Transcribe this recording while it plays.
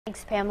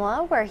Thanks,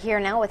 Pamela. We're here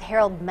now with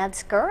Harold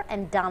Metzger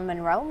and Don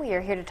Monroe. We are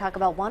here to talk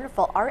about a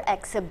wonderful art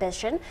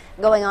exhibition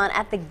going on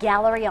at the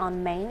Gallery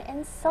on Main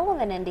in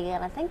Sullivan,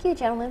 Indiana. Thank you,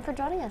 gentlemen, for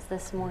joining us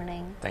this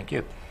morning. Thank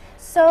you.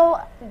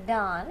 So,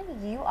 Don,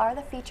 you are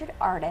the featured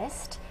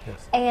artist.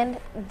 Yes. And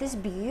this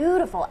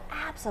beautiful,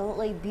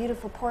 absolutely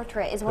beautiful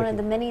portrait is one of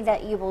the many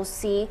that you will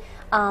see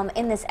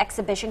in this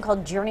exhibition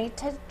called Journey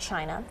to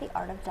China, the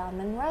Art of Don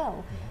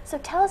Monroe. So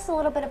tell us a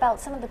little bit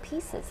about some of the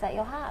pieces that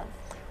you'll have.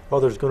 Well,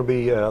 there's going to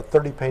be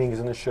 30 paintings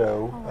in the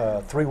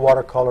show, 3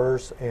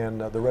 watercolors, and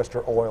the rest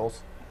are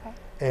oils. Okay.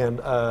 And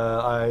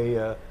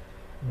I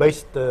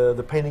based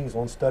the paintings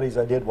on studies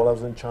I did while I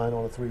was in China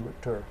on a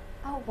 3-week tour.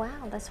 Oh,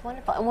 wow, that's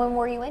wonderful. And when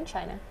were you in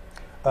China?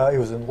 It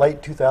was in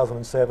late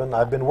 2007.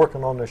 I've been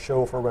working on the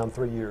show for around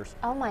 3 years.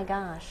 Oh, my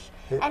gosh.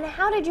 And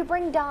how did you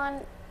bring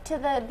Don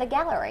to the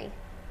gallery?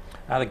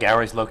 The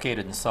gallery's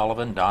located in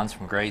Sullivan. Don's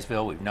from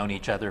Graysville. We've known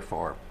each other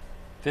for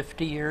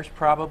 50 years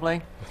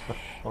probably.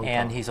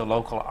 And he's a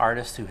local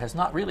artist who has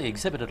not really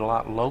exhibited a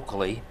lot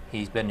locally.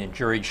 He's been in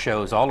juried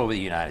shows all over the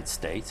United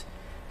States.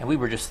 And we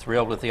were just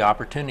thrilled with the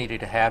opportunity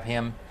to have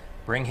him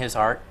bring his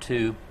art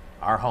to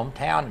our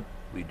hometown.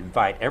 We'd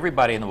invite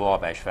everybody in the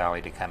Wabash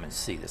Valley to come and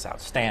see this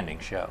outstanding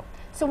show.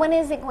 So when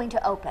is it going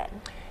to open?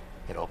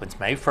 It opens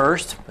May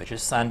 1st, which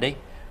is Sunday.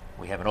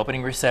 We have an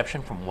opening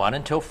reception from 1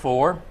 until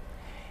 4.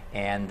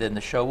 And then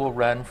the show will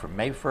run from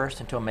May 1st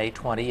until May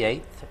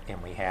 28th.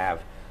 And we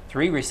have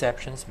 3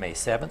 receptions, May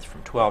 7th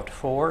from 12 to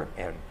 4,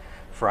 and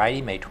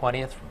Friday, May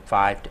 20th from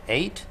 5 to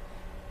 8.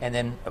 And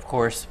then, of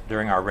course,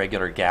 during our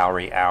regular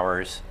gallery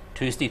hours,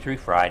 Tuesday through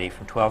Friday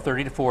from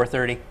 12:30 to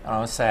 4:30, and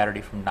on Saturday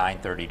from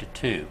 9:30 to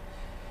 2.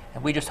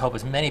 And we just hope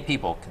as many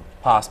people as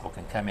possible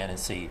can come in and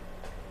see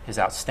his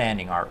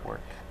outstanding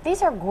artwork.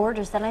 These are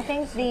gorgeous, and I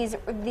think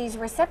these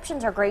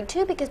receptions are great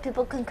too because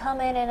people can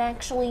come in and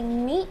actually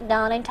meet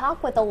Don and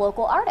talk with a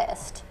local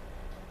artist.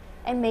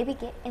 And maybe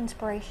get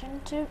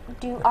inspiration to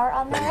do art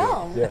on their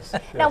own. Yes.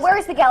 Now, where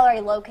is the gallery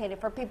located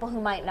for people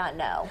who might not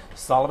know?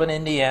 Sullivan,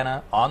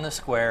 Indiana, on the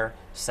square,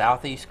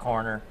 southeast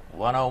corner,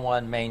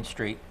 101 Main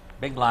Street,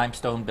 big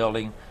limestone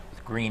building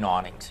with green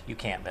awnings. You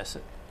can't miss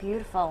it.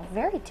 Beautiful.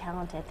 Very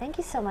talented. Thank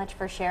you so much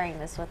for sharing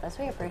this with us.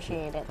 We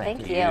appreciate it.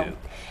 Thank you.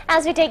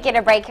 As we take you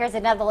to break, here's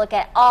another look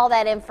at all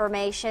that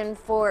information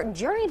for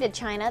Journey to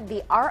China,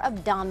 the Art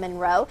of Don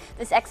Monroe.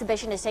 This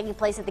exhibition is taking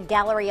place at the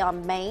Gallery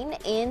on Main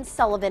in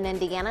Sullivan,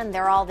 Indiana, and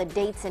there are all the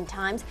dates and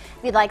times.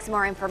 If you'd like some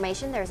more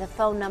information, there's a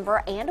phone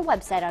number and a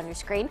website on your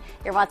screen.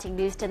 You're watching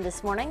News 10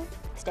 This Morning.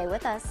 Stay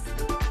with us.